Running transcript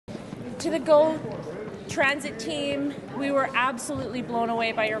To the Go Transit team, we were absolutely blown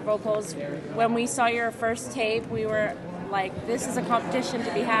away by your vocals. When we saw your first tape, we were like, this is a competition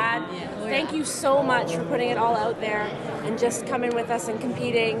to be had. Thank you so much for putting it all out there and just coming with us and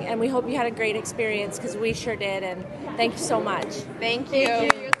competing. And we hope you had a great experience, because we sure did. And thank you so much. Thank you.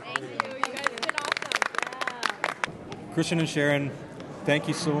 Thank you. You guys did awesome. Christian and Sharon, thank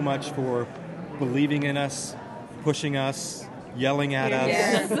you so much for believing in us, pushing us, yelling at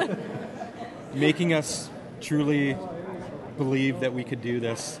us, making us truly believe that we could do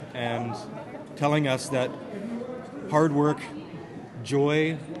this, and telling us that hard work,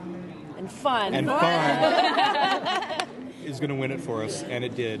 joy, and fun is going to win it for us, and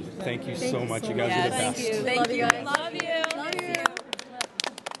it did. Thank you so much. You guys are the best. Thank you. Love you. Love you.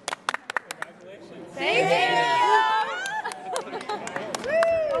 Thank you.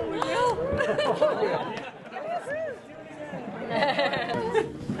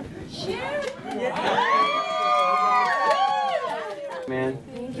 Man,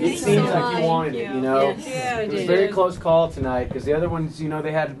 it seems like you wanted it, you know. It was a very close call tonight, because the other ones, you know,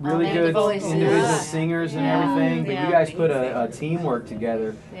 they had really good individual singers and everything, but you guys put a teamwork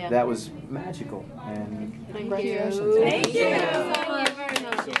together that was magical. And congratulations. Thank you.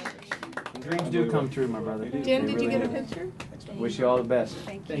 And dreams do come true, my brother. Jim, did you get a picture? Wish you all the best.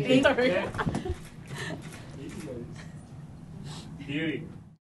 Thank you. Beauty.